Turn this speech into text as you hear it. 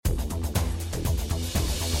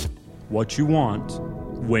what you want,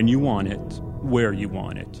 when you want it, where you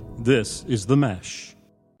want it. This is The Mesh.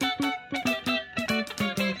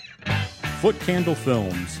 Foot Candle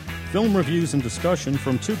Films. Film reviews and discussion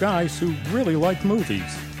from two guys who really like movies.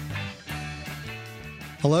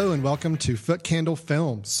 Hello and welcome to Foot Candle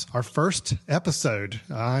Films, our first episode.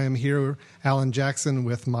 I am here, Alan Jackson,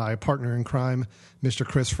 with my partner in crime, Mr.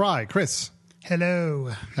 Chris Fry. Chris.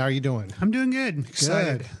 Hello. How are you doing? I'm doing good.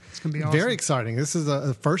 Excited. Good. It's going to be awesome. Very exciting. This is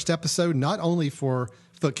a first episode, not only for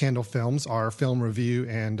Foot Candle Films, our film review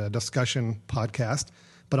and discussion podcast,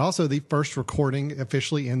 but also the first recording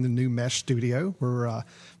officially in the new Mesh studio. We're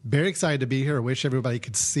very excited to be here. I wish everybody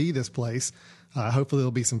could see this place. Hopefully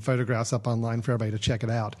there'll be some photographs up online for everybody to check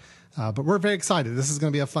it out. But we're very excited. This is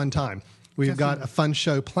going to be a fun time. We've got a fun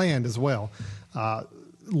show planned as well.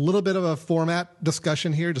 A little bit of a format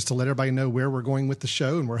discussion here just to let everybody know where we're going with the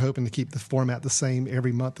show, and we're hoping to keep the format the same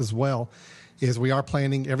every month as well, is we are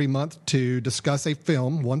planning every month to discuss a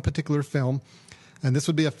film, one particular film, and this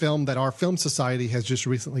would be a film that our film society has just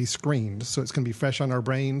recently screened. So it's going to be fresh on our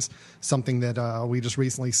brains, something that we just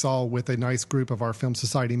recently saw with a nice group of our film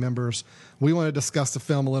society members. We want to discuss the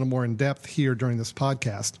film a little more in depth here during this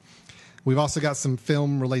podcast. We've also got some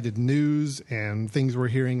film-related news and things we're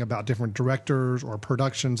hearing about different directors or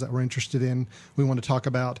productions that we're interested in we want to talk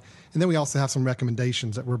about. And then we also have some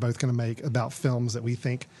recommendations that we're both going to make about films that we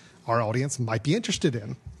think our audience might be interested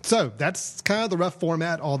in. So that's kind of the rough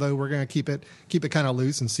format, although we're going to keep it kind of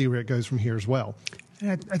loose and see where it goes from here as well.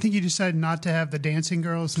 I think you decided not to have the dancing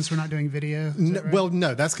girls since we're not doing video. No, right? Well,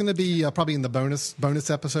 no, that's going to be probably in the bonus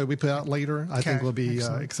episode we put out later. I think will be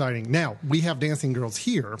exciting. Now, we have dancing girls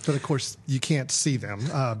here, but of course you can't see them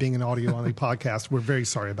being an audio-only podcast. We're very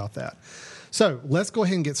sorry about that. So let's go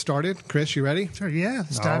ahead and get started. Chris, you ready? Sure, yeah.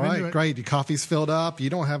 Let's dive into it. Great. Your coffee's filled up. You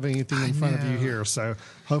don't have anything in front of you here, so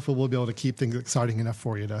hopefully we'll be able to keep things exciting enough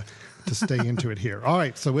for you to stay into it here. All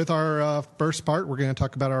right, so with our first part, we're going to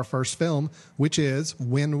talk about our first film, which is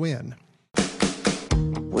Win-Win.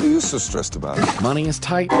 What are you so stressed about? Money is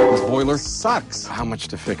tight. This boiler sucks. How much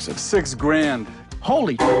to fix it? $6,000.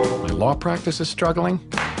 Holy, my law practice is struggling.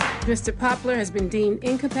 Mr. Poplar has been deemed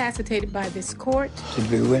incapacitated by this court.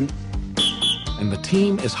 Did we win? And the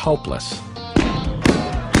team is hopeless.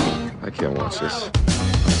 I can't watch this.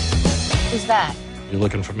 Who's that? You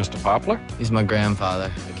looking for Mr. Poplar? He's my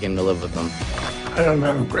grandfather. I came to live with him. I don't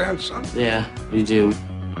have a grandson. Yeah, you do.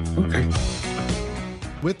 Okay.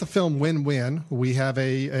 With the film Win-Win, we have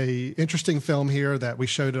a interesting film here that we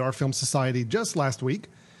showed at our film society just last week.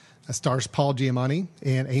 It stars Paul Giamatti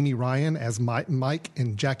and Amy Ryan as Mike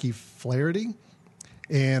and Jackie Flaherty.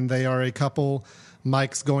 And they are a couple.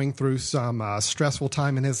 Mike's going through some stressful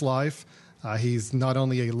time in his life. He's not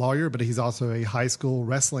only a lawyer, but he's also a high school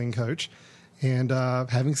wrestling coach and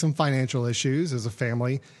having some financial issues as a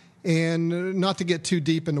family. And not to get too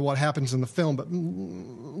deep into what happens in the film, but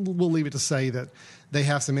we'll leave it to say that they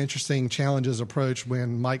have some interesting challenges approached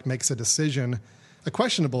when Mike makes a decision, a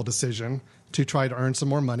questionable decision, to try to earn some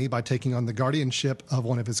more money by taking on the guardianship of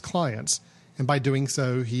one of his clients. And by doing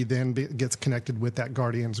so, he then gets connected with that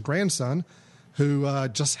guardian's grandson, who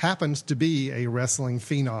just happens to be a wrestling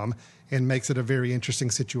phenom and makes it a very interesting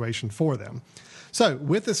situation for them. So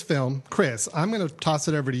with this film, Chris, I'm going to toss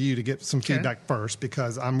it over to you to get some feedback first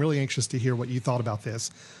because I'm really anxious to hear what you thought about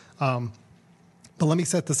this. But let me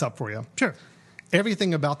set this up for you. Sure.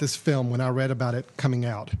 Everything about this film, when I read about it coming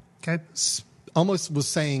out, almost was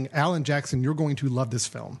saying, Alan Jackson, you're going to love this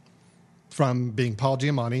film. From being Paul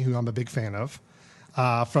Giamatti, who I'm a big fan of.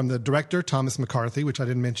 From the director, Thomas McCarthy, which I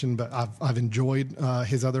didn't mention, but I've enjoyed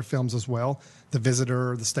his other films as well. The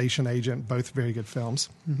Visitor, The Station Agent, both very good films.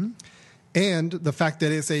 Mm-hmm. And the fact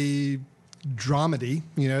that it's a dramedy,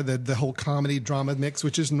 the whole comedy-drama mix,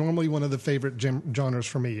 which is normally one of the favorite genres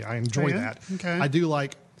for me. I enjoy that. Okay. I do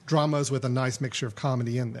like dramas with a nice mixture of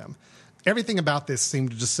comedy in them. Everything about this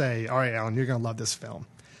seemed to just say, all right, Alan, you're going to love this film.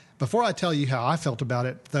 Before I tell you how I felt about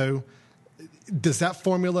it, though, does that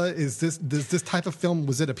formula, does this type of film,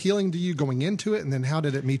 was it appealing to you going into it? And then how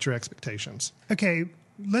did it meet your expectations? Okay,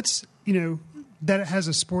 let's, that it has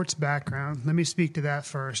a sports background. Let me speak to that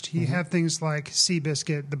first. You have things like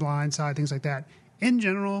Seabiscuit, The Blind Side, things like that. In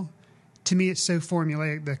general, to me, it's so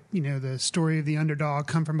formulaic. The story of the underdog,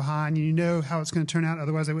 come from behind. You know how it's going to turn out.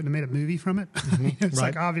 Otherwise, they wouldn't have made a movie from it. It's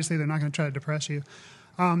right. Like, obviously, they're not going to try to depress you.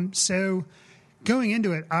 So going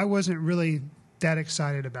into it, I wasn't really that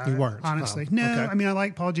excited about it. You weren't? Honestly. Oh, no, okay. I mean, I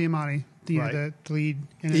like Paul Giamatti, the lead.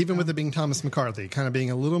 Even with it being Thomas McCarthy, kind of being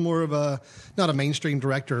a little more of not a mainstream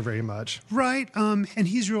director very much. Right. And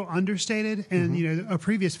he's real understated. And, a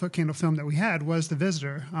previous Foot Candle film that we had was The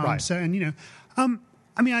Visitor. Right. So,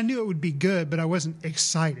 I mean, I knew it would be good, but I wasn't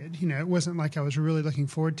excited. You know, it wasn't like I was really looking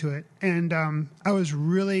forward to it. And I was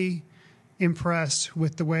really impressed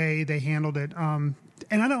with the way they handled it. And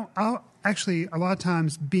I'll actually, a lot of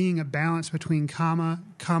times, being a balance between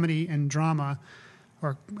comedy and drama,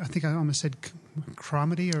 or I think I almost said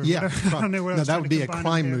comedy or whatever. I don't know what I was that would be a combine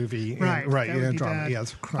crime there. movie. Right. Yeah, drama. Bad. Yeah,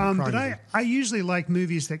 it's a crime but movie. I usually like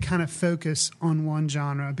movies that kind of focus on one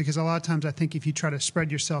genre, because a lot of times I think if you try to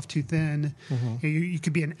spread yourself too thin, you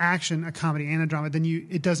could be an action, a comedy, and a drama, then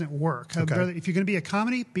it doesn't work. Okay. If you're going to be a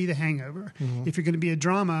comedy, be The Hangover. If you're going to be a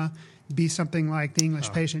drama, be something like The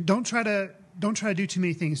English Patient. Don't try to do too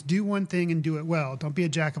many things. Do one thing and do it well. Don't be a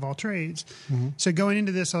jack of all trades. So going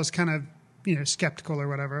into this, I was kind of skeptical or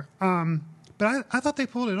whatever. But I thought they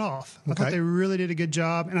pulled it off. I thought they really did a good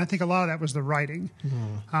job, and I think a lot of that was the writing.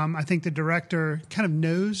 I think the director kind of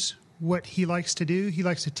knows what he likes to do. He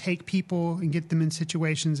likes to take people and get them in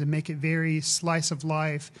situations and make it very slice of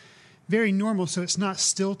life, very normal, so it's not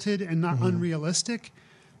stilted and not unrealistic.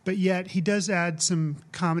 But yet he does add some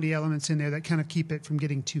comedy elements in there that kind of keep it from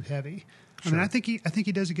getting too heavy. Sure. I mean, I think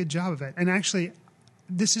he does a good job of it. And actually,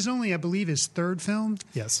 this is only, I believe, his third film.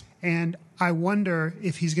 Yes. And I wonder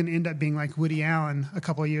if he's going to end up being like Woody Allen a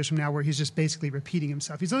couple of years from now, where he's just basically repeating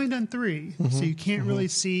himself. He's only done 3, so you can't really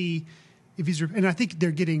see if he's. And I think they're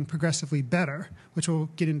getting progressively better, which we'll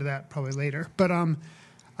get into that probably later. But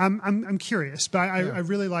I'm curious. But I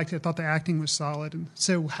really liked it. I thought the acting was solid. And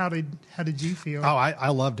so how did you feel? Oh, I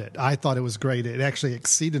loved it. I thought it was great. It actually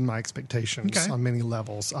exceeded my expectations on many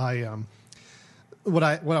levels. What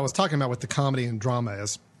I was talking about with the comedy and drama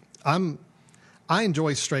is I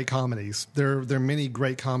enjoy straight comedies. There are many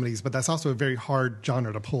great comedies, but that's also a very hard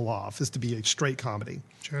genre to pull off, is to be a straight comedy.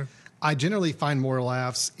 Sure. I generally find more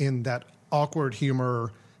laughs in that awkward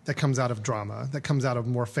humor that comes out of drama, that comes out of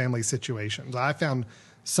more family situations. I found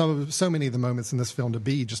so many of the moments in this film to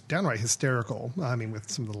be just downright hysterical. I mean,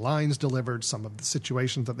 with some of the lines delivered, some of the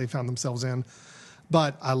situations that they found themselves in.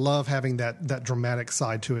 But I love having that dramatic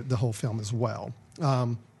side to it, the whole film as well.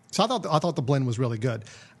 So I thought the blend was really good.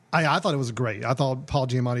 I thought it was great. I thought Paul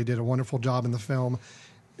Giamatti did a wonderful job in the film.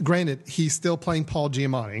 Granted, he's still playing Paul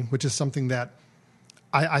Giamatti, which is something that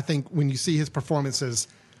I think when you see his performances,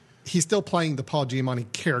 he's still playing the Paul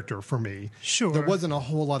Giamatti character for me. Sure. There wasn't a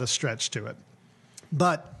whole lot of stretch to it.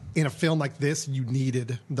 But in a film like this, you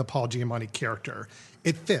needed the Paul Giamatti character.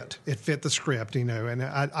 It fit the script, and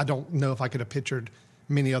I don't know if I could have pictured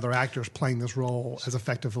many other actors playing this role as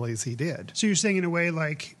effectively as he did. So you're saying, in a way,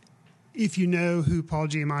 like, if you know who Paul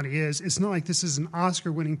Giamatti is, it's not like this is an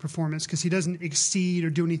Oscar-winning performance, because he doesn't exceed or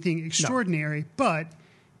do anything extraordinary, but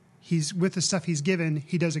he's, with the stuff he's given,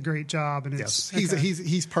 he does a great job. And yes, it's,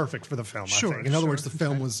 he's perfect for the film. Sure, I think. In other words, the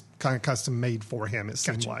film okay. was kind of custom made for him. It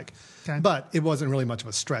seemed like, Okay. but it wasn't really much of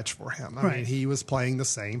a stretch for him. I Right. mean, he was playing the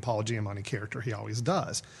same Paul Giamatti character he always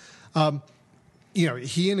does.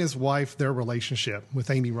 He and his wife, their relationship with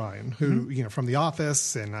Amy Ryan, who, from The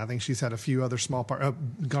Office, and I think she's had a few other small parts.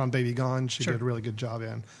 Gone Baby Gone, she Sure. did a really good job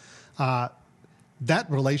in.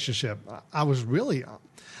 That relationship, I was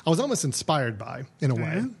almost inspired by, in a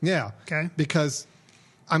way. Yeah. Okay. Because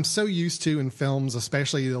I'm so used to in films,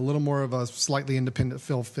 especially a little more of a slightly independent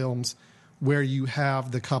films, where you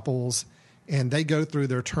have the couples and they go through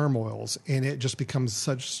their turmoils, and it just becomes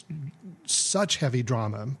such heavy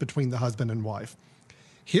drama between the husband and wife.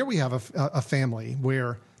 Here we have a family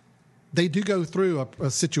where they do go through a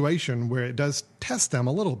situation where it does test them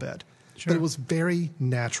a little bit, Sure. but it was very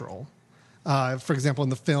natural. For example, in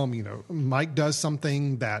the film, Mike does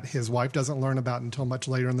something that his wife doesn't learn about until much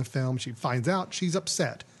later in the film. She finds out, she's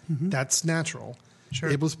upset. That's natural. Sure.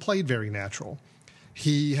 It was played very natural.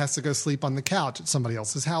 He has to go sleep on the couch at somebody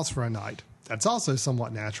else's house for a night. That's also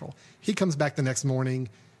somewhat natural. He comes back the next morning,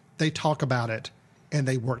 they talk about it, and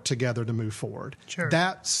they work together to move forward. Sure.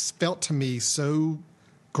 That felt to me so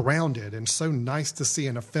grounded and so nice to see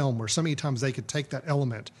in a film, where so many times they could take that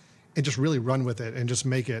element and just really run with it and just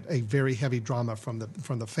make it a very heavy drama from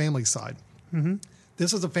the family side. Mm-hmm.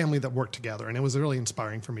 This is a family that worked together, and it was really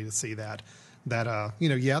inspiring for me to see that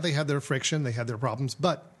they had their friction, they had their problems,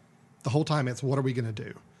 but the whole time it's, what are we going to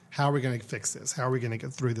do? How are we going to fix this? How are we going to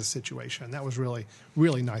get through this situation? That was really,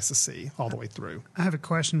 really nice to see all the way through. I have a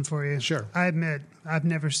question for you. Sure. I admit, I've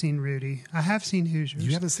never seen Rudy. I have seen Hoosiers.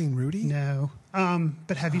 You haven't seen Rudy? No.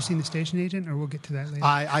 But have you seen The Station Agent, or we'll get to that later?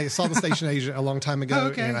 I saw The Station Agent a long time ago, Oh,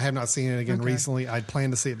 okay. and I have not seen it again Okay. recently. I'd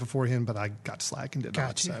planned to see it beforehand, but I got slack and did not.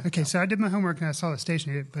 Gotcha. So, Okay, so I did my homework and I saw The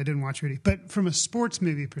Station Agent, but I didn't watch Rudy. But from a sports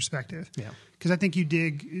movie perspective, Yeah. because I think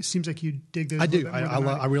it seems like you dig those. I a little do. bit more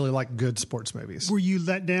than I really like good sports movies. Were you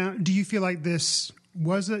let down? Do you feel like this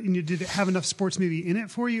was it? Did it have enough sports movie in it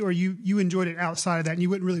for you, or you enjoyed it outside of that, and you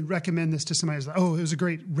wouldn't really recommend this to somebody who's like, oh, it was a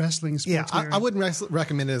great wrestling sports movie? I wouldn't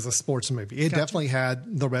recommend it as a sports movie. It definitely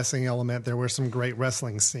had the wrestling element. There were some great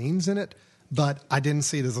wrestling scenes in it, but I didn't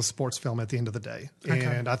see it as a sports film at the end of the day. Okay.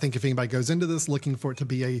 And I think if anybody goes into this looking for it to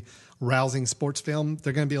be a rousing sports film,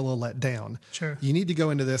 they're going to be a little let down. Sure. You need to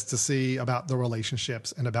go into this to see about the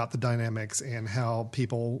relationships and about the dynamics and how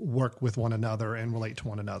people work with one another and relate to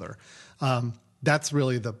one another. That's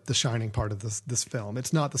really the shining part of this film.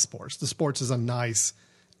 It's not the sports. The sports is a nice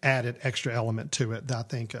added extra element to it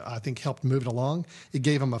that I think helped move it along. It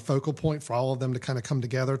gave them a focal point for all of them to kind of come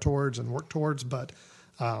together towards and work towards. But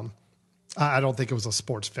I don't think it was a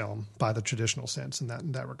sports film by the traditional sense in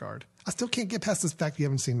that regard. I still can't get past this fact you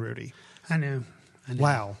haven't seen Rudy. I know.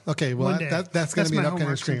 Wow. Okay. Well, that's going to be an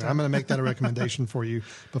upcoming screen. sometime. I'm going to make that a recommendation for you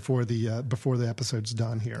before the episode's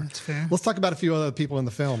done here. That's fair. Let's talk about a few other people in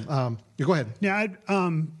the film. You go ahead. Yeah,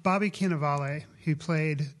 Bobby Cannavale, who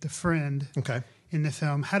played the friend in the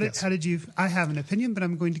film. How did you? I have an opinion, but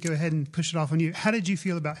I'm going to go ahead and push it off on you. How did you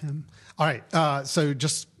feel about him? All right. So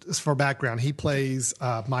just for background, he plays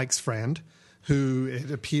Mike's friend, who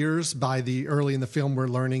it appears by the early in the film we're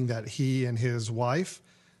learning that he and his wife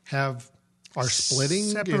are splitting,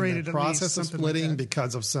 separated, in the process of splitting like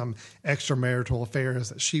because of some extramarital affairs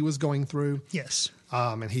that she was going through. Yes.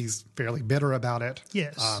 And he's fairly bitter about it.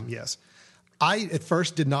 Yes. Yes. I at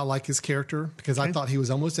first did not like his character because I thought he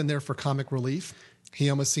was almost in there for comic relief. He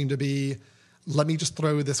almost seemed to be, let me just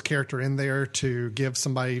throw this character in there to give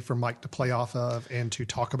somebody for Mike to play off of and to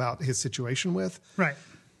talk about his situation with. Right.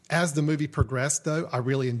 As the movie progressed, though, I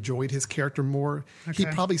really enjoyed his character more. Okay.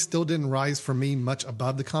 He probably still didn't rise for me much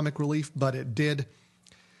above the comic relief, but it did.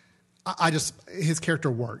 His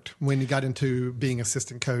character worked when he got into being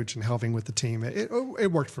assistant coach and helping with the team.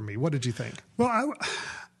 It worked for me. What did you think? Well,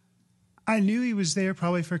 I knew he was there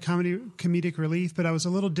probably for comedic relief, but I was a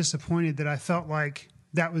little disappointed that I felt like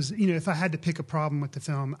that was, if I had to pick a problem with the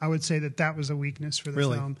film, I would say that was a weakness for the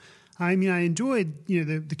film. I mean, I enjoyed,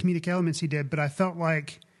 the comedic elements he did, but I felt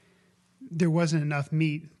like there wasn't enough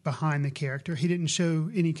meat behind the character. He didn't show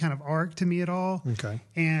any kind of arc to me at all. Okay.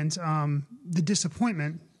 And the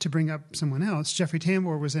disappointment, to bring up someone else, Jeffrey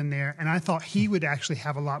Tambor was in there, and I thought he would actually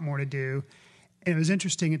have a lot more to do. And it was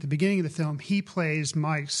interesting, at the beginning of the film, he plays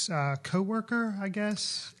Mike's co-worker, I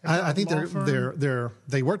guess. I think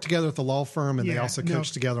they work together at the law firm, and they also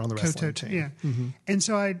coach together on the wrestling team. Yeah. Mm-hmm. And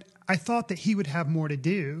so I thought that he would have more to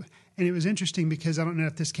do. And it was interesting because I don't know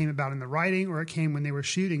if this came about in the writing or it came when they were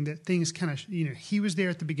shooting, that things kind of, he was there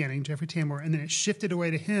at the beginning, Jeffrey Tambor, and then it shifted away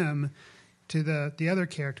to him, to the other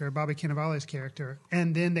character, Bobby Cannavale's character.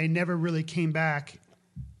 And then they never really came back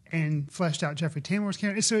and fleshed out Jeffrey Tambor's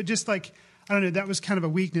character. So it just I don't know, that was kind of a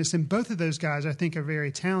weakness. And both of those guys, I think, are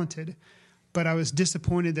very talented. But I was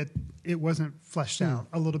disappointed that it wasn't fleshed out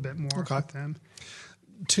a little bit more with them.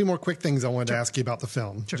 Two more quick things I wanted to ask you about the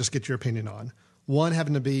film. Sure. Just get your opinion on. One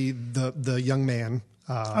having to be the young man,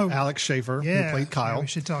 Alex Schaefer, who played Kyle. Yeah, we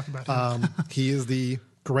should talk about him. He is the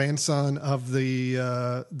grandson of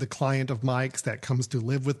the client of Mike's that comes to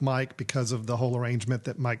live with Mike because of the whole arrangement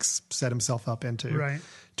that Mike's set himself up into. Right.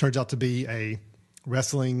 Turns out to be a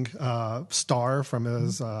wrestling star from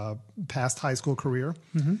his past high school career,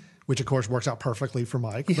 which of course works out perfectly for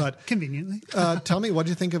Mike. Yeah, but conveniently, tell me, what do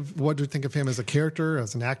you think of him as a character,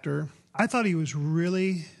 as an actor? I thought he was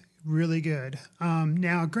really, really good.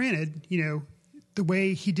 Now, granted, the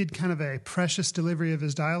way he did kind of a precious delivery of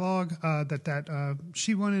his dialogue,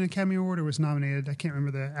 she won an Academy Award or was nominated. I can't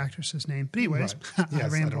remember the actress's name. But anyways, right. Yes, I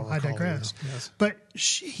ramble, I digress. Yes. But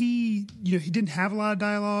he didn't have a lot of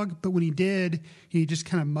dialogue, but when he did, he just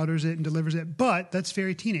kind of mutters it and delivers it. But that's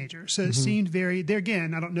very teenager. So it seemed very, there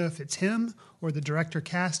again, I don't know if it's him or the director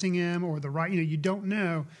casting him or the right, you don't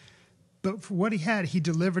know. But for what he had, he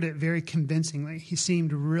delivered it very convincingly. He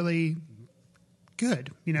seemed really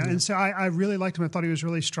good, and so I really liked him. I thought he was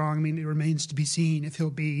really strong. I mean, it remains to be seen if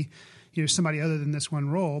he'll be, somebody other than this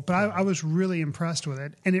one role. But I was really impressed with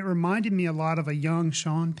it, and it reminded me a lot of a young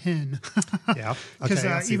Sean Penn. Yeah,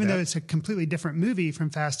 because even though it's a completely different movie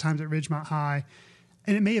from Fast Times at Ridgemont High,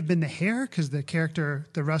 and it may have been the hair because the character,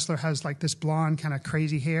 the wrestler, has like this blonde kind of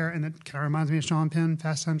crazy hair, and it kind of reminds me of Sean Penn,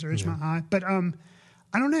 Fast Times at Ridgemont High. But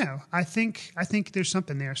I don't know. I think there's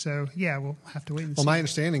something there. So, yeah, we'll have to wait and see. Well, my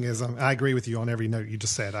understanding is I agree with you on every note you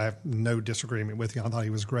just said. I have no disagreement with you. I thought he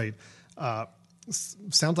was great.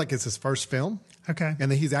 Sounds like it's his first film. Okay.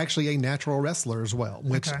 And then he's actually a natural wrestler as well,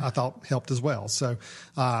 which I thought helped as well. So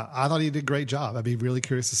I thought he did a great job. I'd be really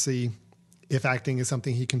curious to see if acting is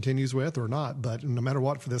something he continues with or not. But no matter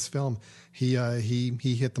what, for this film, he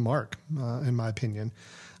hit the mark, in my opinion.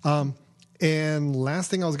 And last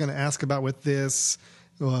thing I was going to ask about with this,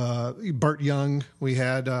 Burt Young, we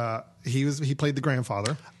had he played the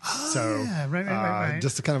grandfather. So yeah, right.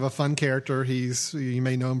 Just a kind of a fun character. You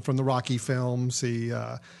may know him from the Rocky films.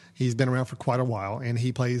 He's been around for quite a while, and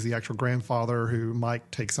he plays the actual grandfather who Mike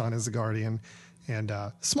takes on as the guardian. And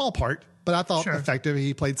small part, but I thought effective.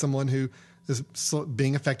 He played someone who is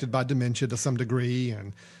being affected by dementia to some degree,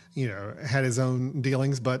 and had his own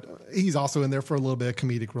dealings, but he's also in there for a little bit of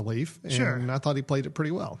comedic relief. And I thought he played it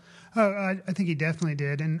pretty well. Oh, I think he definitely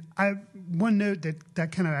did. And one note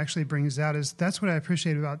that kind of actually brings out is that's what I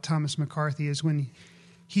appreciate about Thomas McCarthy is when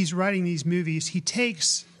he's writing these movies, he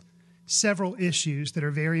takes several issues that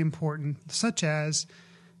are very important, such as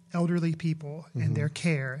elderly people and their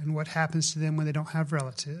care and what happens to them when they don't have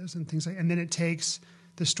relatives and things like. And then it takes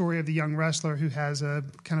the story of the young wrestler who has a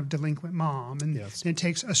kind of delinquent mom, and it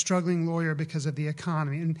takes a struggling lawyer because of the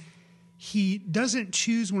economy. And he doesn't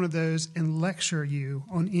choose one of those and lecture you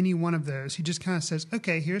on any one of those. He just kind of says,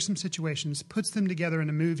 okay, here's some situations, puts them together in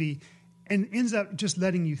a movie, and ends up just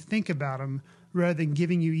letting you think about them rather than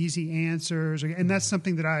giving you easy answers. And that's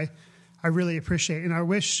something that I really appreciate. And I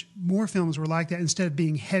wish more films were like that instead of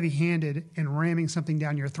being heavy-handed and ramming something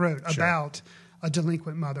down your throat about a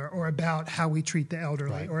delinquent mother or about how we treat the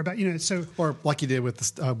elderly or about, or like you did with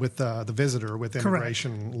the Visitor with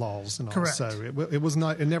immigration laws and all. Correct. So it was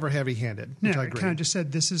not, it never heavy-handed. No, which I it agree. kind of just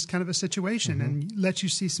said this is kind of a situation and let you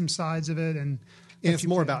see some sides of it. And it's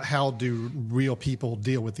more about how do real people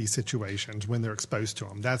deal with these situations when they're exposed to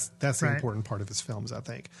them. That's the important part of his films, I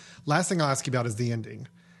think. Last thing I'll ask you about is the ending.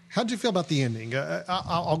 How did you feel about the ending?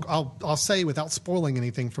 I'll say without spoiling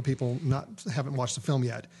anything for people haven't watched the film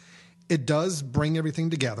yet. It does bring everything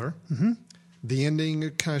together. Mm-hmm. The ending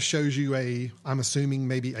kind of shows you I'm assuming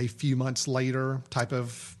maybe a few months later type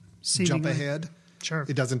of jump ahead. Sure.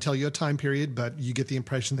 It doesn't tell you a time period, but you get the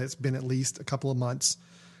impression that it's been at least a couple of months.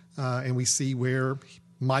 And we see where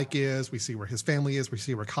Mike is. We see where his family is. We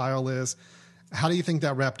see where Kyle is. How do you think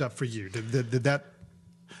that wrapped up for you? Did that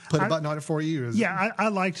put a button on it for you?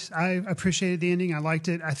 I appreciated the ending. I liked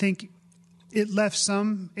it. I think it left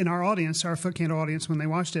some in our audience, our Foot Candle audience, when they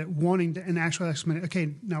watched it, wanting an actual explanation.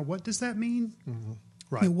 Okay, now what does that mean? Mm-hmm.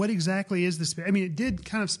 Right. What exactly is this? I mean, it did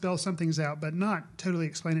kind of spell some things out, but not totally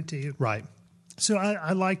explain it to you. Right. So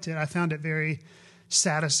I liked it. I found it very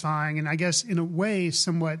satisfying, and I guess in a way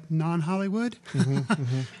somewhat non-Hollywood,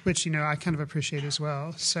 which I kind of appreciate as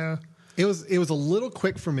well. So. It was a little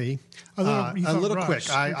quick for me. A little quick.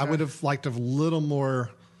 I would have liked a little more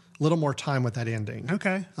time with that ending.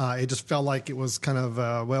 Okay. It just felt like it was kind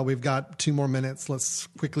of we've got 2 more minutes. Let's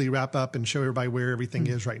quickly wrap up and show everybody where everything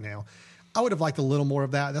is right now. I would have liked a little more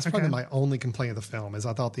of that. That's probably my only complaint of the film is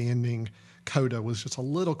I thought the ending coda was just a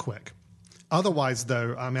little quick. Otherwise,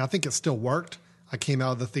 though, I think it still worked. I came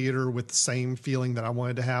out of the theater with the same feeling that I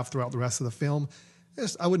wanted to have throughout the rest of the film.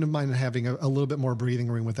 I wouldn't have minded having a little bit more breathing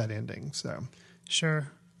room with that ending. So, sure.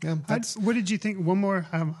 Yeah. What did you think? One more.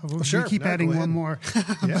 Sure. We keep adding one more,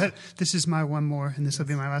 but this is my one more, and this will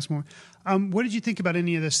be my last more. What did you think about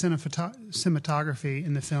any of the cinematography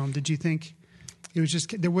in the film? Did you think it was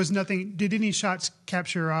just there was nothing? Did any shots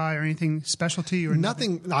capture your eye or anything special to you? Or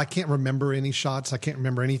nothing. I can't remember any shots. I can't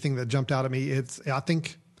remember anything that jumped out at me.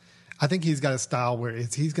 I think he's got a style where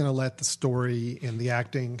he's going to let the story and the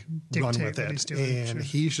acting run with it,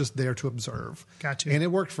 he's just there to observe. Gotcha. And it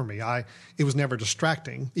worked for me. It was never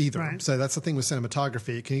distracting either. Right. So that's the thing with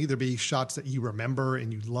cinematography. It can either be shots that you remember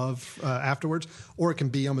and you love afterwards, or it can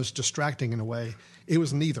be almost distracting in a way. It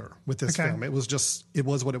was neither with this film. It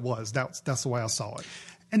was what it was. That's the way I saw it.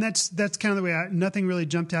 And that's kind of the way nothing really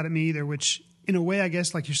jumped out at me either, which in a way, I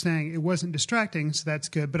guess, like you're saying, it wasn't distracting, so that's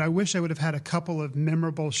good. But I wish I would have had a couple of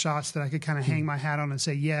memorable shots that I could kind of hang my hat on and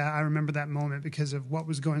say, yeah, I remember that moment because of what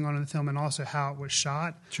was going on in the film and also how it was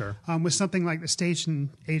shot. Sure. With something like The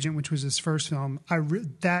Station Agent, which was his first film,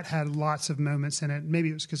 that had lots of moments in it.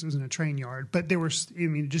 Maybe it was because it was in a train yard. But there were,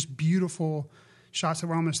 just beautiful shots that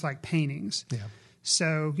were almost like paintings. Yeah.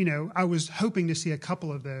 So, I was hoping to see a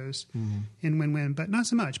couple of those in Win-Win, but not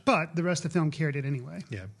so much. But the rest of the film carried it anyway.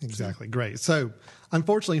 Yeah, exactly. Great. So,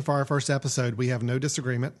 unfortunately, for our first episode, we have no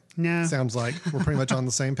disagreement. No. Sounds like we're pretty much on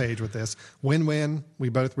the same page with this. Win-Win. We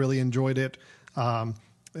both really enjoyed it.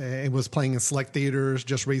 It was playing in select theaters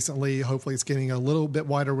just recently. Hopefully, it's getting a little bit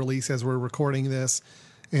wider release as we're recording this.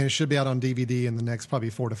 And it should be out on DVD in the next probably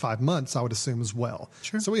 4 to 5 months, I would assume, as well.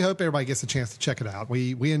 Sure. So we hope everybody gets a chance to check it out.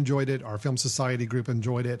 We enjoyed it. Our Film Society group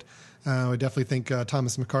enjoyed it. We definitely think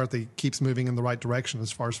Thomas McCarthy keeps moving in the right direction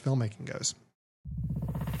as far as filmmaking goes.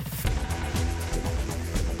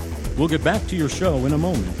 We'll get back to your show in a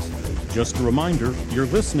moment. Just a reminder, you're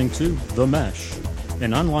listening to The Mesh.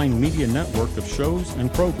 an online media network of shows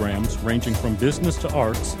and programs ranging from business to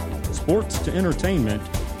arts, sports to entertainment,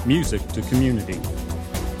 music to community.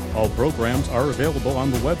 All programs are available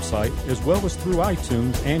on the website as well as through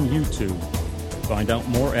iTunes and YouTube. Find out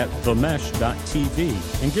more at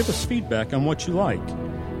themesh.tv and give us feedback on what you like.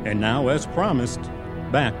 And now, as promised,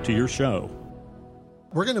 back to your show.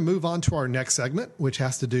 We're going to move on to our next segment, which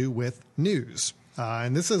has to do with news.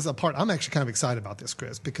 And this is a part I'm actually kind of excited about this,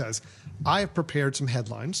 Chris, because I have prepared some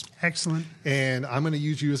headlines. Excellent. And I'm going to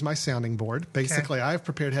use you as my sounding board. Basically, I have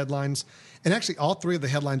prepared headlines. And actually, all three of the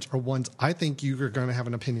headlines are ones I think you are going to have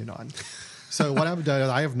an opinion on. So what I've done is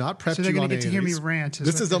I have not prepped so they're you going on to get to hear me these. rant.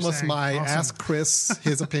 This is almost saying. my Awesome. ask Chris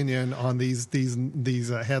his opinion on these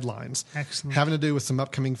headlines. Excellent. Having to do with some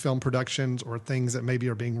upcoming film productions or things that maybe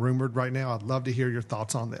are being rumored right now. I'd love to hear your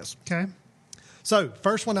thoughts on this. Okay. So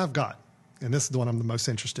first one I've got, and this is the one I'm the most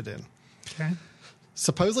interested in. Okay.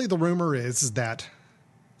 Supposedly the rumor is that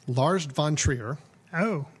Lars von Trier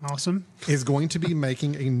Oh, awesome. is going to be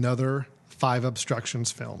making another Five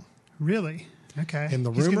Obstructions film. Really? Okay. And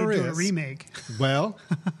the He's rumor gonna do a is- remake. Well,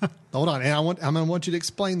 hold on. And I'm going to want you to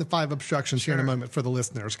explain the Five Obstructions here in a Sure. moment for the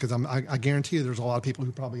listeners, because I guarantee you there's a lot of people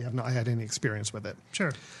who probably have not had any experience with it.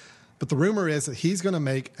 Sure. But the rumor is that he's going to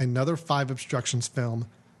make another Five Obstructions film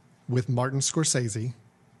with Martin Scorsese.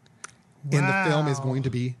 And the film is Wow. going to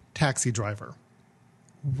be Taxi Driver.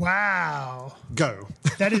 Wow. Go.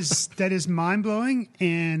 That is mind blowing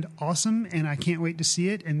and awesome, and I can't wait to see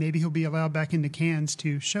it. And maybe he'll be allowed back into Cannes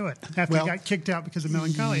to show it after Well, he got kicked out because of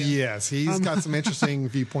Melancholia. Yes, he's got some interesting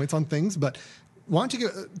viewpoints on things. But why don't you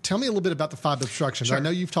tell me a little bit about the Five Obstructions? Sure. I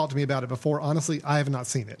know you've talked to me about it before. Honestly, I have not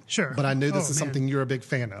seen it. Sure. But I know this Oh, is man. something you're a big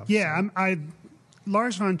fan of. Yeah,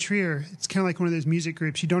 Lars von Trier, it's kind of like one of those music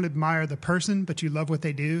groups. You don't admire the person, but you love what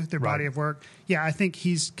they do, their body Right. of work. Yeah, I think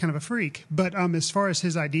he's kind of a freak. But as far as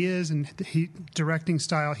his ideas and directing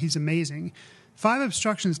style, he's amazing. Five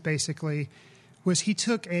Obstructions, basically, was he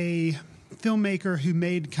took a filmmaker who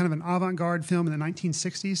made kind of an avant-garde film in the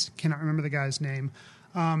 1960s. Cannot remember the guy's name.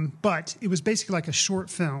 But it was basically like a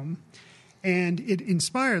short film. And it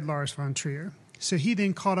inspired Lars von Trier. So he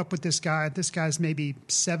then caught up with this guy. This guy's maybe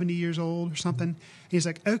 70 years old or something. He's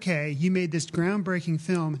like, okay, you made this groundbreaking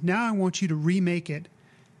film. Now I want you to remake it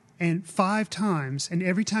and 5 times. And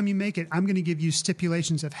every time you make it, I'm going to give you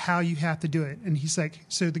stipulations of how you have to do it. And he's like,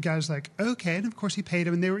 so the guy's like, okay. And of course he paid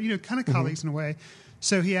him. And they were, kind of colleagues in a way.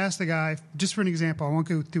 So he asked the guy, just for an example, I won't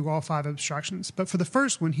go through all 5 obstructions. But for the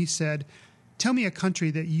first one, he said, tell me a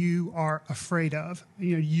country that you are afraid of.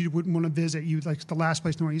 You wouldn't want to visit. You like the last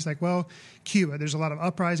place in the world. He's like, well, Cuba. There's a lot of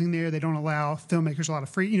uprising there. They don't allow filmmakers a lot of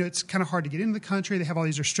free. It's kind of hard to get into the country. They have all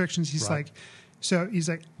these restrictions. He's like,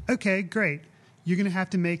 okay, great. You're going to have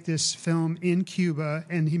to make this film in Cuba.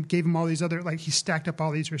 And he gave him all these other, he stacked up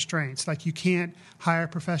all these restraints. Like you can't hire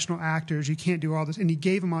professional actors. You can't do all this. And he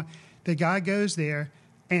gave him the guy goes there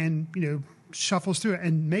and, shuffles through it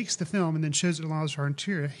and makes the film and then shows it to Lars von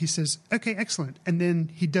Trier. He says, okay, excellent. And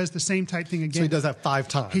then he does the same type thing again. So he does that 5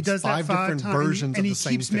 times. He does that 5 different times. versions and of he the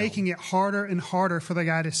same keeps film. making it harder and harder for the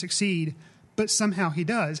guy to succeed, but somehow he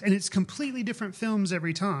does. And it's completely different films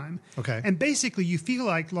every time. Okay. And basically you feel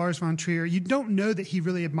like Lars von Trier, you don't know that he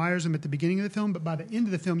really admires him at the beginning of the film, but by the end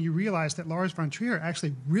of the film you realize that Lars von Trier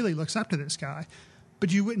actually really looks up to this guy.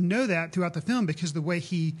 But you wouldn't know that throughout the film because the way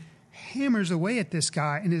he hammers away at this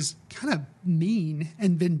guy and is kind of mean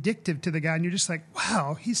and vindictive to the guy. And you're just like,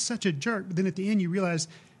 wow, he's such a jerk. But then at the end, you realize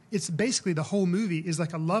it's basically the whole movie is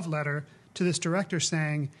like a love letter to this director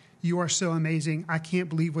saying, you are so amazing. I can't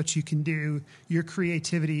believe what you can do. Your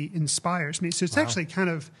creativity inspires me. So it's actually kind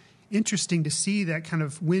of interesting to see that kind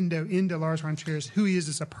of window into Lars von Trier's, who he is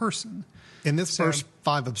as a person. And this first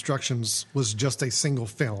 5 Obstructions was just a single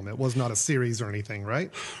film. It was not a series or anything, right?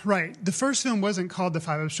 Right. The first film wasn't called The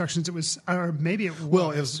 5 Obstructions. It was, or maybe it was. Well,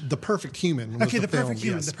 it was The Perfect Human. Was Okay, The film, Perfect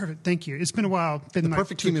Human. yes. The Perfect. Thank you. It's been a while. The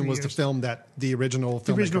Perfect Human was the film that the original filmmaker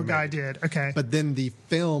The original guy made. did. Okay. But then the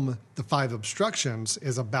film, The 5 Obstructions,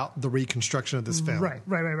 is about the reconstruction of this film. Right.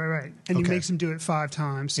 And he Okay. makes him do it 5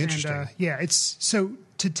 times. Interesting. And, it's so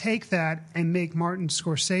to take that and make Martin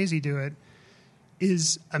Scorsese do it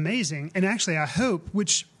is amazing. And actually, I hope,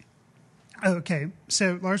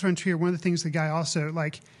 so Lars von Trier, one of the things the guy also,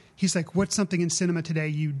 he's like, what's something in cinema today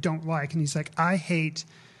you don't like? And he's like, I hate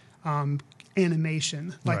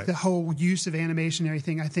animation, Right. the whole use of animation and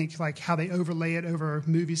everything. I think how they overlay it over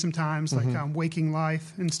movies sometimes, Waking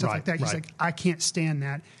Life and stuff like that. He's like, I can't stand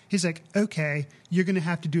that. He's like, okay, you're going to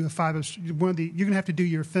have to do you're going to have to do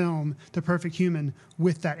your film, The Perfect Human,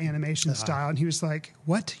 with that animation style. And he was like,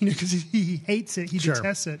 what? Because he hates it, he Sure.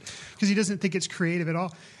 detests it because he doesn't think it's creative at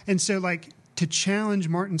all. And so to challenge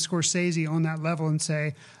Martin Scorsese on that level and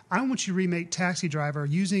say, I want you to remake Taxi Driver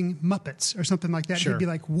using Muppets or something like that. Sure. He'd be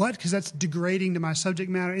like, what? Because that's degrading to my subject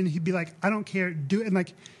matter. And he'd be like, I don't care. Do it. And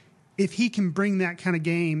like, if he can bring that kind of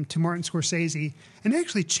game to Martin Scorsese and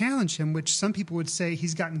actually challenge him, which some people would say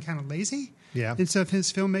he's gotten kind of lazy. Yeah. And so of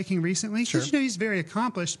his filmmaking recently, Sure. because he's very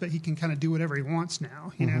accomplished, but he can kind of do whatever he wants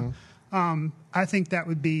now. You know, I think that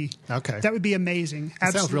would be That would be amazing.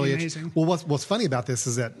 It sounds really amazing. Well, what's funny about this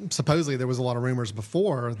is that supposedly there was a lot of rumors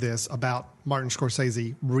before this about Martin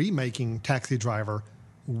Scorsese remaking Taxi Driver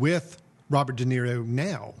with Robert De Niro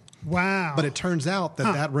now. Wow. But it turns out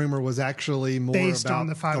that that rumor was actually more Based about on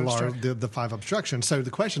the five obstruction. the five obstruction. So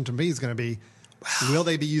the question to me is going to be, will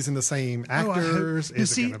they be using the same actors?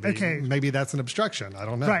 Is it going to be maybe that's an obstruction? I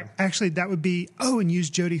don't know. Right. Actually, that would be, and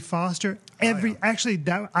use Jodie Foster. Actually,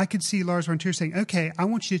 that I could see Lars von Trier saying, okay, I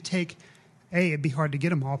want you to take, it'd be hard to get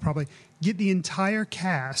them all probably, get the entire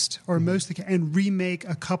cast or most of the and remake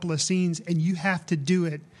a couple of scenes, and you have to do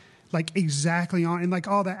it like exactly on, and like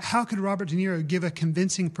all that. How could Robert De Niro give a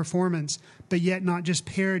convincing performance, but yet not just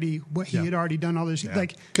parody what he had already done all those?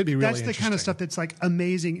 Like, could be really that's the kind of stuff that's like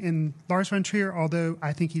amazing. And Lars von Trier, although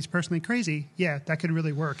I think he's personally crazy, that could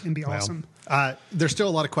really work and be awesome. There's still a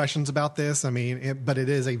lot of questions about this. I mean, but it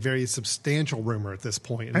is a very substantial rumor at this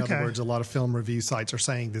point. In other words, a lot of film review sites are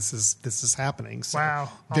saying this is happening. So wow,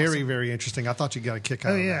 very, very interesting. I thought you got a kick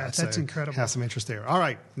out of that. Oh yeah, that's incredible. Have some interest there. All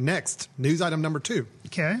right, next news item number 2.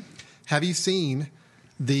 Okay. Have you seen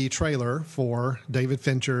the trailer for David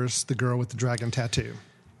Fincher's The Girl with the Dragon Tattoo?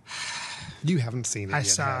 You haven't seen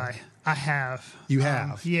it yet. I have. You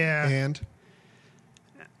have? Yeah. And?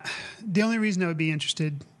 The only reason I would be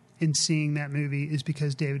interested in seeing that movie is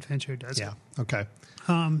because David Fincher does it. Yeah, okay.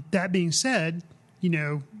 That being said,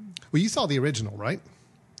 Well, you saw the original, right?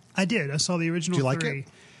 I did. I saw the original 3. Did you like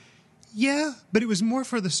it? Yeah, but it was more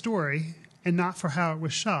for the story and not for how it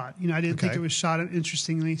was shot. I didn't think it was shot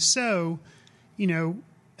interestingly. So,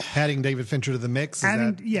 adding David Fincher to the mix,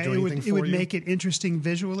 it would make it interesting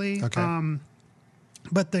visually. Okay.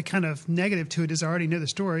 But the kind of negative to it is I already know the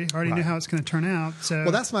story. I already know how it's going to turn out. So,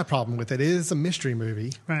 well, that's my problem with it. It is a mystery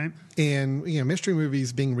movie, right? And mystery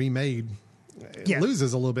movies being remade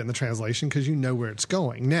loses a little bit in the translation because you know where it's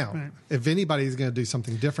going. Now, if anybody's going to do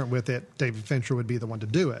something different with it, David Fincher would be the one to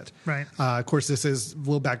do it. Right. Of course, this is a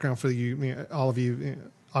little background for you, all of you.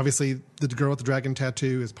 Obviously, The Girl with the Dragon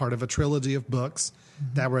Tattoo is part of a trilogy of books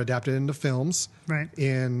that were adapted into films. Right.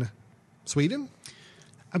 In Sweden,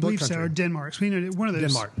 I believe so, or Denmark. Sweden, one of those.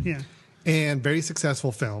 Denmark. Yeah. And very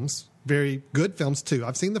successful films, very good films too.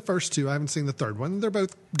 I've seen the first 2. I haven't seen the third one. They're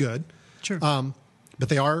both good. Sure. But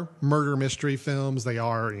they are murder mystery films. They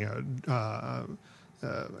are,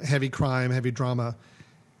 heavy crime, heavy drama.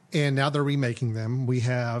 And now they're remaking them. We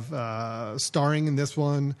have starring in this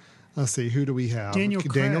one. Let's see, who do we have? Daniel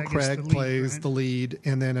Craig plays the lead,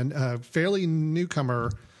 and then a fairly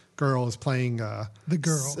newcomer girl is playing the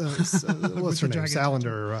girl. What's her name?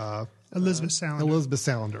 Salander. Elizabeth Salander. Elizabeth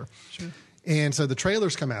Salander. Sure. And so the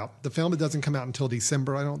trailers come out. The film, it doesn't come out until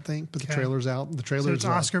December, I don't think, but the trailer's out. The trailer's so it's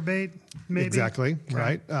Oscar bait, maybe? Exactly,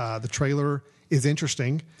 right. The trailer is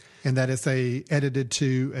interesting in that it's edited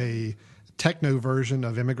to a techno version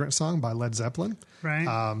of Immigrant Song by Led Zeppelin.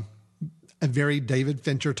 Right. A very David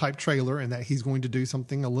Fincher type trailer in that he's going to do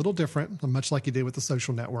something a little different, much like he did with The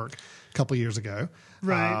Social Network a couple of years ago.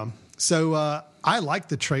 Right. So I liked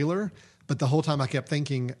the trailer, but the whole time I kept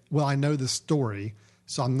thinking, well, I know the story,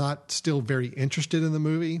 so I'm not still very interested in the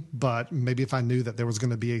movie, but maybe if I knew that there was going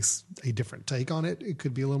to be a different take on it, it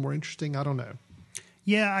could be a little more interesting. I don't know.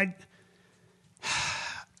 Yeah,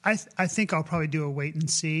 I think I'll probably do a wait and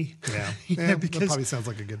see. Yeah, because that probably sounds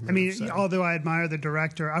like a good move. I mean, although I admire the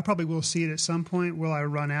director, I probably will see it at some point. Will I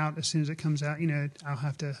run out as soon as it comes out? I'll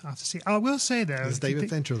have to see. I will say though, is David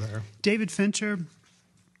Fincher there? David Fincher,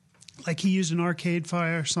 like he used an Arcade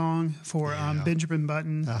Fire song for Benjamin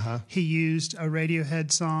Button. He used a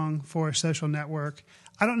Radiohead song for Social Network.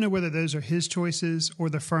 I don't know whether those are his choices or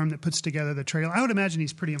the firm that puts together the trailer. I would imagine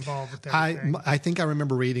he's pretty involved with everything. I think I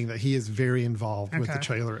remember reading that he is very involved with the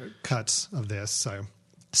trailer cuts of this.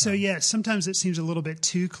 So yeah, sometimes it seems a little bit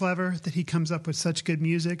too clever that he comes up with such good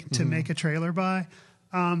music to make a trailer by.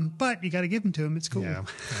 But you got to give them to him. It's cool. Yeah.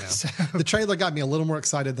 So, the trailer got me a little more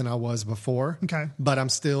excited than I was before. Okay. But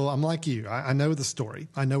I'm like you. I know the story.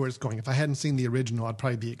 I know where it's going. If I hadn't seen the original, I'd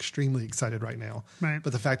probably be extremely excited right now. Right.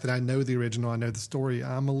 But the fact that I know the original, I know the story,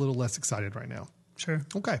 I'm a little less excited right now. Sure.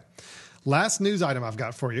 Okay. Last news item I've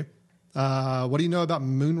got for you. What do you know about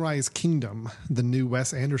Moonrise Kingdom, the new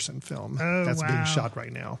Wes Anderson film that's being shot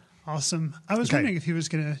right now? Awesome. I was wondering if he was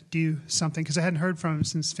going to do something because I hadn't heard from him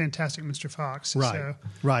since Fantastic Mr. Fox. Right, So.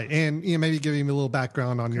 right, and maybe give him a little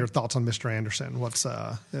background on your thoughts on Mr. Anderson. What's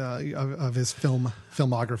of his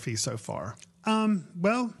filmography so far?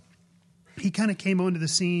 Well, he kind of came onto the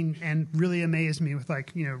scene and really amazed me with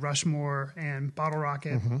Rushmore and Bottle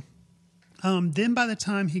Rocket. Mm-hmm. Then by the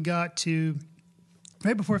time he got to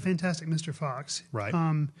right before Fantastic Mr. Fox, right,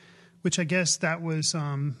 which I guess that was.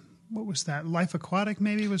 What was that? Life Aquatic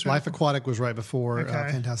maybe was right. Life Aquatic was right before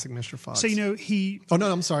Fantastic Mr. Fox. So he. Oh no,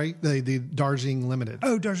 I'm sorry. The Darjeeling Limited.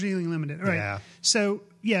 Oh, Darjeeling Limited. Right. Yeah. So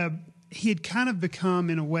he had kind of become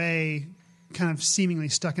in a way, kind of seemingly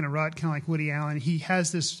stuck in a rut, kind of like Woody Allen. He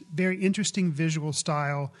has this very interesting visual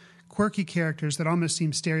style, quirky characters that almost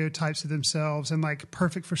seem stereotypes of themselves, and like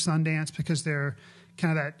perfect for Sundance because they're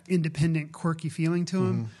kind of that independent, quirky feeling to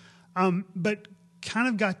them. But kind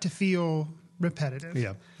of got to feel repetitive.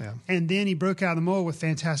 Yeah. And then he broke out of the mold with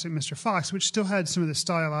Fantastic Mr. Fox, which still had some of the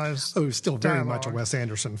stylized. Oh, it was still very dialogue. much a Wes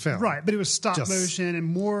Anderson film. Right, but it was stop motion and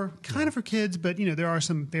more kind of for kids, but there are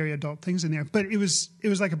some very adult things in there. But it was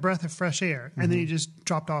like a breath of fresh air, and then he just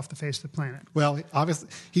dropped off the face of the planet. Well, obviously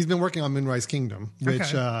he's been working on Moonrise Kingdom,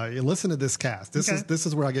 which listen to this cast. This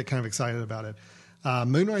is where I get kind of excited about it.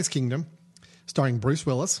 Moonrise Kingdom, starring Bruce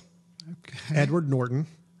Willis, Edward Norton,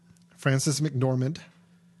 Frances McDormand,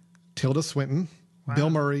 Tilda Swinton, Bill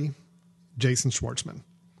Murray, Jason Schwartzman.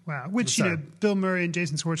 Wow, which Bill Murray and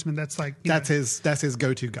Jason Schwartzman, that's like that's his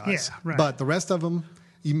go-to guys. Yeah, right. But the rest of them,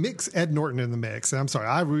 you mix Ed Norton in the mix. And I'm sorry,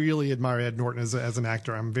 I really admire Ed Norton as an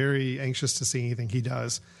actor. I'm very anxious to see anything he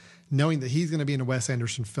does, knowing that he's going to be in a Wes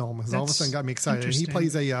Anderson film has all of a sudden got me excited. And he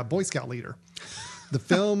plays a Boy Scout leader. The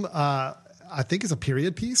film, I think, is a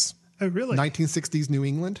period piece. Oh, really? 1960s New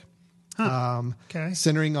England.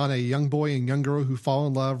 Centering on a young boy and young girl who fall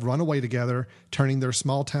in love, run away together, turning their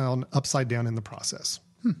small town upside down in the process.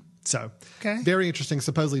 So, very interesting.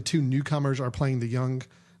 Supposedly, two newcomers are playing the young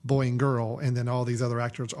boy and girl, and then all these other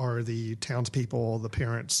actors are the townspeople, the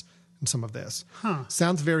parents, and some of this.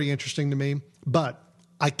 Sounds very interesting to me, but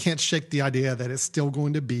I can't shake the idea that it's still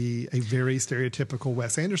going to be a very stereotypical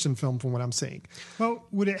Wes Anderson film from what I'm seeing. Well,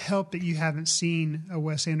 would it help that you haven't seen a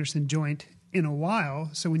Wes Anderson joint in a while,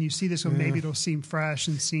 so when you see this one, maybe it'll seem fresh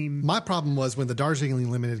and seem... My problem was when the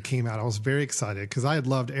Darjeeling Limited came out, I was very excited because I had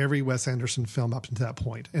loved every Wes Anderson film up until that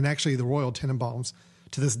point. And actually, The Royal Tenenbaums,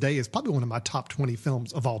 to this day, is probably one of my top 20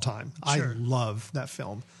 films of all time. Sure. I love that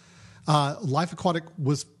film. Life Aquatic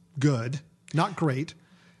was good, not great.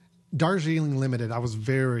 Darjeeling Limited, I was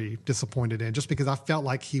very disappointed in just because I felt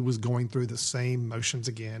like he was going through the same motions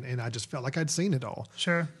again, and I just felt like I'd seen it all.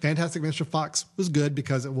 Sure. Fantastic Mr. Fox was good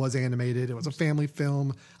because it was animated. It was a family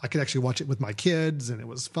film. I could actually watch it with my kids, and it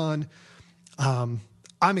was fun.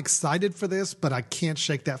 I'm excited for this, but I can't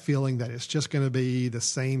shake that feeling that it's just going to be the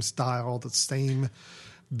same style, the same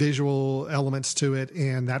visual elements to it,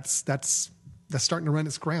 and that's starting to run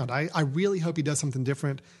its ground. I really hope he does something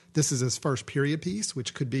different. This is his first period piece,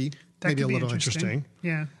 which could be maybe a little interesting.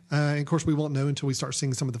 Yeah. And of course, we won't know until we start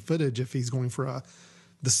seeing some of the footage if he's going for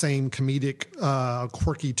the same comedic,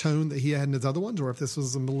 quirky tone that he had in his other ones, or if this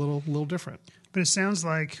was a little different. But it sounds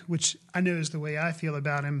like, which I know is the way I feel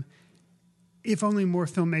about him, if only more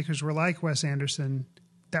filmmakers were like Wes Anderson,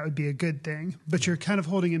 that would be a good thing. But you're kind of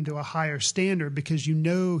holding him to a higher standard because you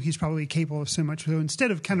know he's probably capable of so much. So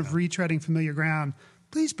instead of kind of retreading familiar ground,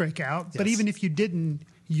 please break out. Yes. But even if you didn't,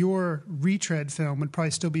 your retread film would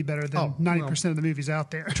probably still be better than 90% of the movies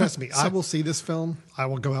out there. Trust me, I will see this film. I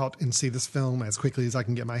will go out and see this film as quickly as I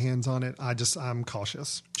can get my hands on it. I'm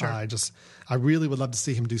cautious. Sure. I really would love to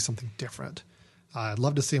see him do something different. I'd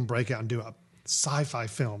love to see him break out and do a sci-fi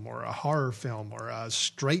film or a horror film or a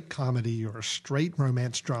straight comedy or a straight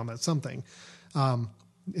romance drama, something,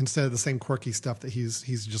 instead of the same quirky stuff that he's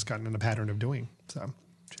just gotten in a pattern of doing. So,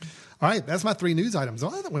 all right, that's my 3 news items. Oh,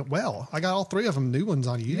 that went well. I got all 3 of them new ones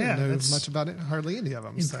on you. You didn't know much about it, hardly any of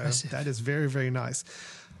them. Impressive. So that is very, very nice.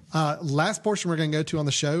 Last portion we're going to go to on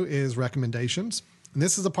the show is recommendations. And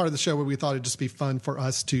this is a part of the show where we thought it'd just be fun for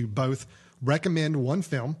us to both recommend one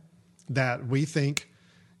film that we think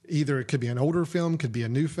either it could be an older film, could be a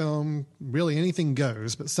new film, really anything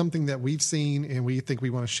goes, but something that we've seen and we think we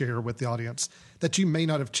want to share with the audience that you may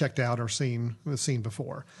not have checked out or seen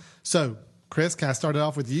before. So, Chris, can I start it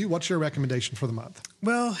off with you? What's your recommendation for the month?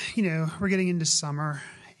 Well, we're getting into summer,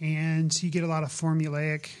 and you get a lot of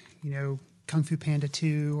formulaic, Kung Fu Panda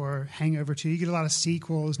 2 or Hangover 2. You get a lot of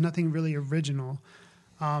sequels, nothing really original.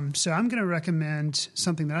 So I'm going to recommend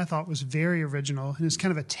something that I thought was very original, and it's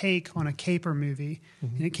kind of a take on a caper movie.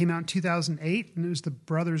 Mm-hmm. And it came out in 2008, and it was The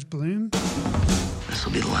Brothers Bloom. This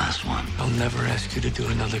will be the last one. I'll never ask you to do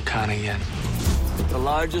another con again. The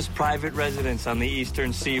largest private residence on the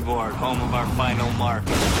eastern seaboard, home of our final mark.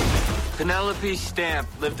 Penelope Stamp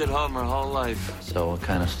lived at home her whole life. So what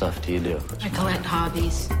kind of stuff do you do? I collect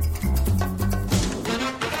hobbies.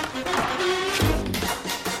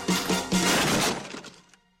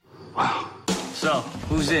 Wow. So,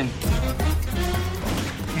 who's in?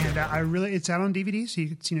 And it's out on DVD, so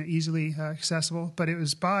it's easily accessible. But it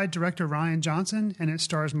was by director Ryan Johnson, and it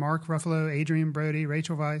stars Mark Ruffalo, Adrian Brody,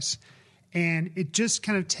 Rachel Weisz. And it just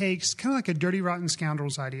kind of takes kind of like a Dirty Rotten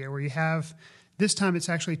Scoundrels idea, where you have, this time it's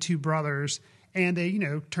actually two brothers, and they,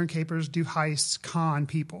 turn capers, do heists, con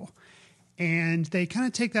people. And they kind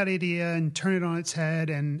of take that idea and turn it on its head.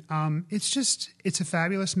 And it's a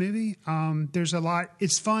fabulous movie. There's a lot,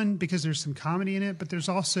 it's fun because there's some comedy in it, but there's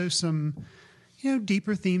also some,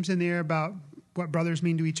 deeper themes in there about what brothers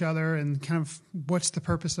mean to each other and kind of what's the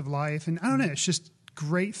purpose of life. And I don't know, it's just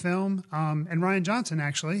great film. And Ryan Johnson,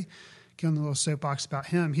 actually, get on the little soapbox about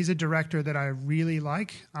him. He's a director that I really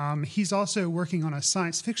like. He's also working on a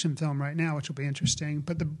science fiction film right now, which will be interesting.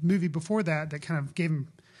 But the movie before that kind of gave him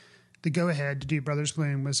the go-ahead to do Brothers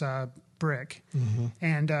Bloom was Brick. Mm-hmm.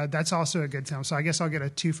 And that's also a good film. So I guess I'll get a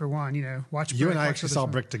 2-for-1, watch Brick. You and I actually saw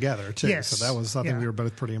Brick together, too. Yes. So that was something we were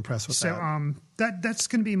both pretty impressed with. So that's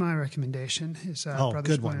going to be my recommendation is Brothers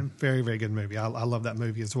good Bloom. One. Very, very good movie. I love that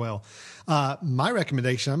movie as well. My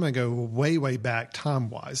recommendation, I'm going to go way, way back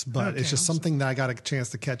time-wise, but it's just something that I got a chance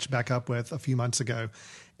to catch back up with a few months ago.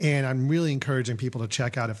 And I'm really encouraging people to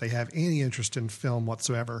check out if they have any interest in film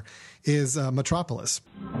whatsoever, is Metropolis.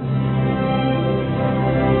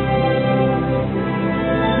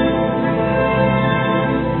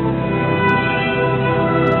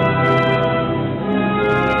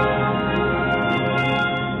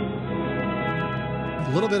 A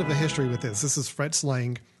little bit of a history with this. This is Fritz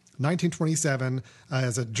Lang, 1927,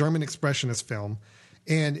 as a German expressionist film.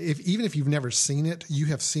 And even if you've never seen it, you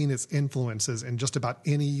have seen its influences in just about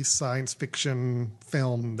any science fiction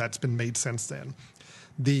film that's been made since then.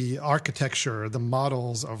 The architecture, the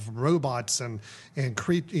models of robots, and the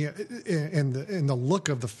look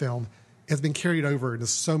of the film has been carried over into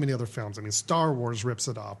so many other films. I mean, Star Wars rips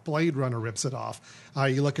it off. Blade Runner rips it off.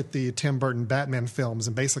 You look at the Tim Burton Batman films,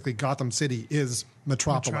 and basically Gotham City is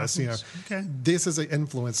Metropolis. Okay. This is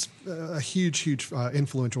a huge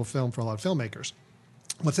influential film for a lot of filmmakers.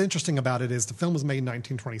 What's interesting about it is the film was made in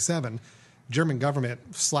 1927. German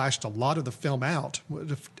government slashed a lot of the film out,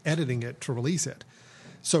 editing it to release it.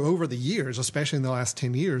 So over the years, especially in the last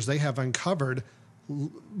 10 years, they have uncovered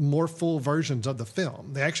more full versions of the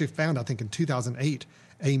film. They actually found, I think in 2008,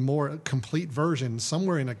 a more complete version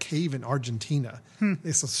somewhere in a cave in Argentina.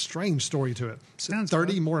 It's a strange story to it. Sounds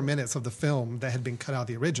 30 fun. more minutes of the film that had been cut out of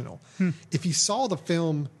the original. If you saw the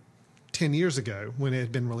film 10 years ago when it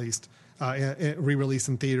had been released, re-released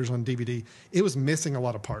in theaters on DVD, it was missing a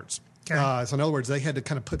lot of parts. Okay. So in other words, they had to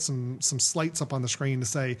kind of put some slates up on the screen to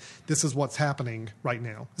say, this is what's happening right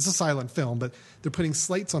now. It's a silent film, but they're putting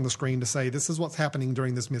slates on the screen to say, this is what's happening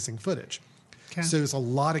during this missing footage. Okay. So there's a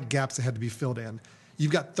lot of gaps that had to be filled in.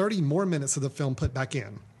 You've got 30 more minutes of the film put back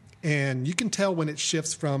in. And you can tell when it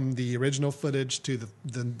shifts from the original footage to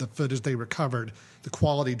the footage they recovered, the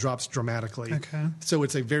quality drops dramatically. Okay. So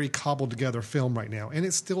it's a very cobbled together film right now. And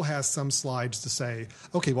it still has some slides to say,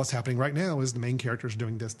 okay, what's happening right now is the main character is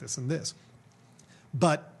doing this, this, and this.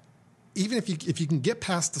 But even if you can get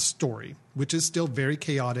past the story, which is still very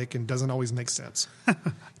chaotic and doesn't always make sense, if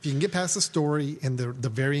you can get past the story and the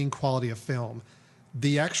varying quality of film,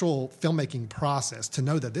 the actual filmmaking process to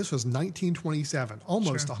know that this was 1927,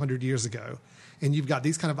 almost 100 years ago, and you've got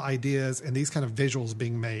these kind of ideas and these kind of visuals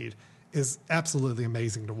being made is absolutely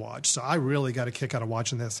amazing to watch. So I really got a kick out of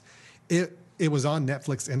watching this. It was on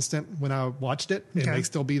Netflix Instant when I watched it. It may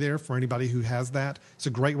still be there for anybody who has that. It's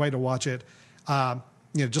a great way to watch it.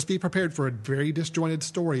 Just be prepared for a very disjointed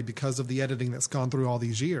story because of the editing that's gone through all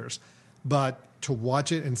these years. But to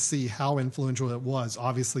watch it and see how influential it was,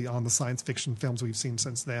 obviously, on the science fiction films we've seen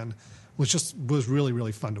since then, was really,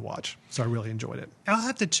 really fun to watch. So I really enjoyed it. I'll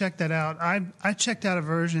have to check that out. I checked out a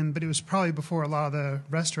version, but it was probably before a lot of the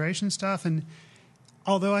restoration stuff. And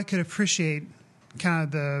although I could appreciate kind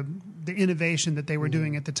of the innovation that they were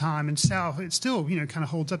doing at the time, and it still kind of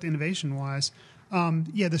holds up innovation-wise.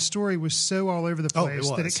 The story was so all over the place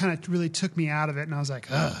that it kind of really took me out of it, and I was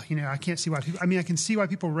like, I can't see why people. I mean, I can see why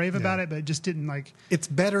people rave about it, but it just didn't like. It's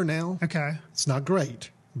better now. Okay, it's not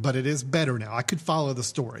great, but it is better now. I could follow the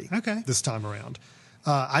story. Okay, this time around,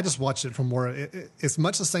 I just watched it from more. It's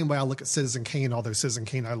much the same way I look at Citizen Kane. Although Citizen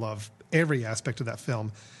Kane, I love every aspect of that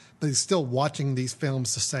film, but it's still watching these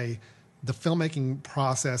films to say the filmmaking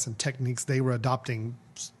process and techniques they were adopting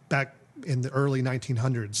back in the early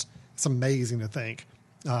 1900s. it's amazing to think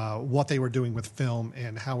what they were doing with film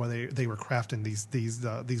and how they were crafting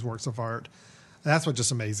these works of art. That's what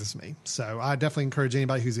just amazes me. So I definitely encourage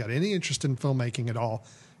anybody who's got any interest in filmmaking at all,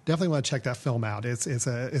 definitely want to check that film out. It's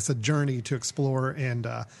a journey to explore, and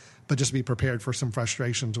but just be prepared for some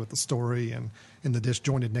frustrations with the story and the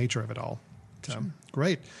disjointed nature of it all. So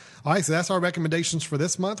great. All right, so that's our recommendations for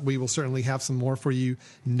this month. We will certainly have some more for you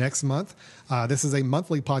next month. This is a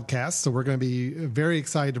monthly podcast, so we're going to be very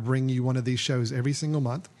excited to bring you one of these shows every single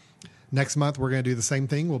month. Next month, we're going to do the same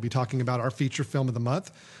thing. We'll be talking about our feature film of the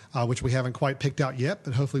month, which we haven't quite picked out yet,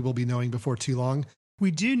 but hopefully we'll be knowing before too long. We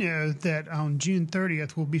do know that on June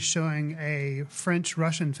 30th, we'll be showing a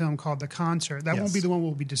French-Russian film called The Concert. That won't be the one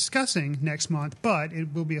we'll be discussing next month, but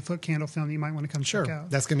it will be a Foot Candle film that you might want to come check out.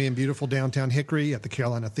 That's going to be in beautiful downtown Hickory at the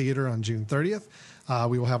Carolina Theater on June 30th.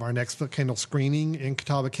 We will have our next Foot Candle screening in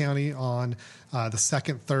Catawba County on the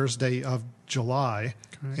second Thursday of July.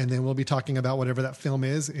 Correct. And then we'll be talking about whatever that film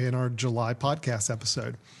is in our July podcast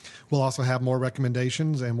episode. We'll also have more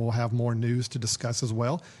recommendations, and we'll have more news to discuss as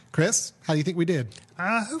well. Chris, how do you think we did?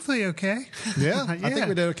 Hopefully okay. Yeah, I think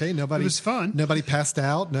we did okay. It was fun. Nobody passed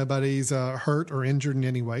out. Nobody's hurt or injured in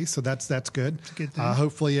any way, so that's good. It's a good thing.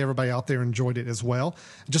 Hopefully everybody out there enjoyed it as well.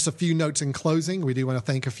 Just a few notes in closing. We do want to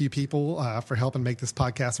thank a few people for helping make this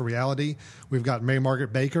podcast a reality. We've got Mary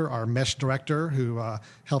Margaret Baker, our mesh director, who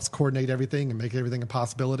helps coordinate everything and make everything a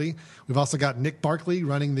possibility. We've also got Nick Barkley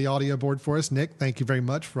running the audio board for us. Nick, thank you very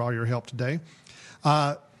much for all your help today.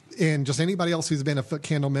 And just anybody else who's been a Foot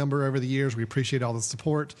Candle member over the years, we appreciate all the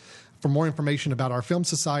support. For more information about our film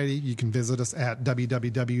society, you can visit us at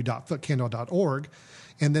www.footcandle.org.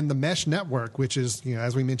 And then the Mesh Network, which is,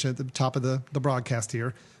 as we mentioned at the top of the broadcast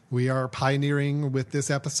here, we are pioneering with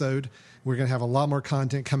this episode. We're going to have a lot more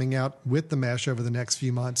content coming out with the Mesh over the next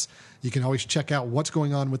few months. You can always check out what's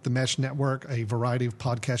going on with the Mesh Network, a variety of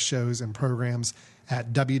podcast shows and programs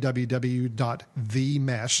at www.themesh,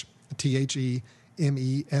 THEMESH.TV.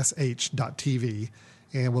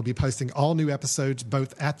 And we'll be posting all new episodes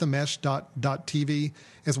both at themesh.tv,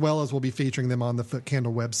 as well as we'll be featuring them on the Foot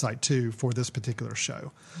Candle website too for this particular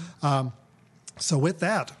show. So with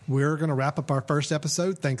that, we're going to wrap up our first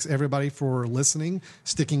episode. Thanks everybody for listening,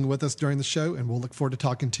 sticking with us during the show, and we'll look forward to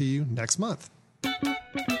talking to you next month. Watch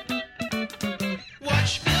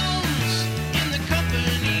films in the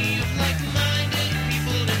company of like-minded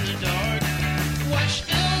people in the dark. Watch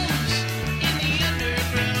films in the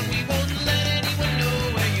underground. We won't let anyone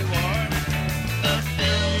know where you are. The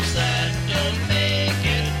films that don't make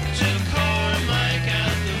it to Carmike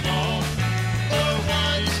at the mall, or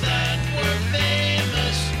ones that were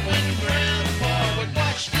famous when Grandpa would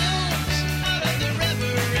watch films out of the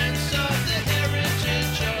reverence of the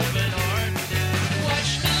heritage of an art.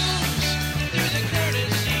 Watch films through the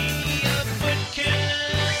courtesy of Foot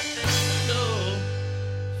Candle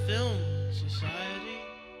Film Society.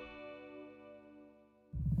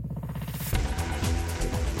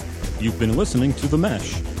 You've been listening to The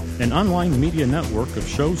Mesh, an online media network of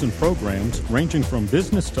shows and programs ranging from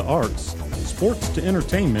business to arts, sports to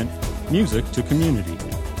entertainment, music to community.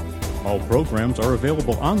 All programs are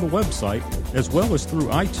available on the website as well as through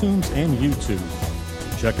iTunes and YouTube.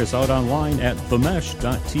 Check us out online at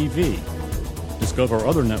themesh.tv. Discover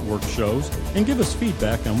other network shows and give us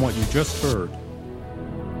feedback on what you just heard.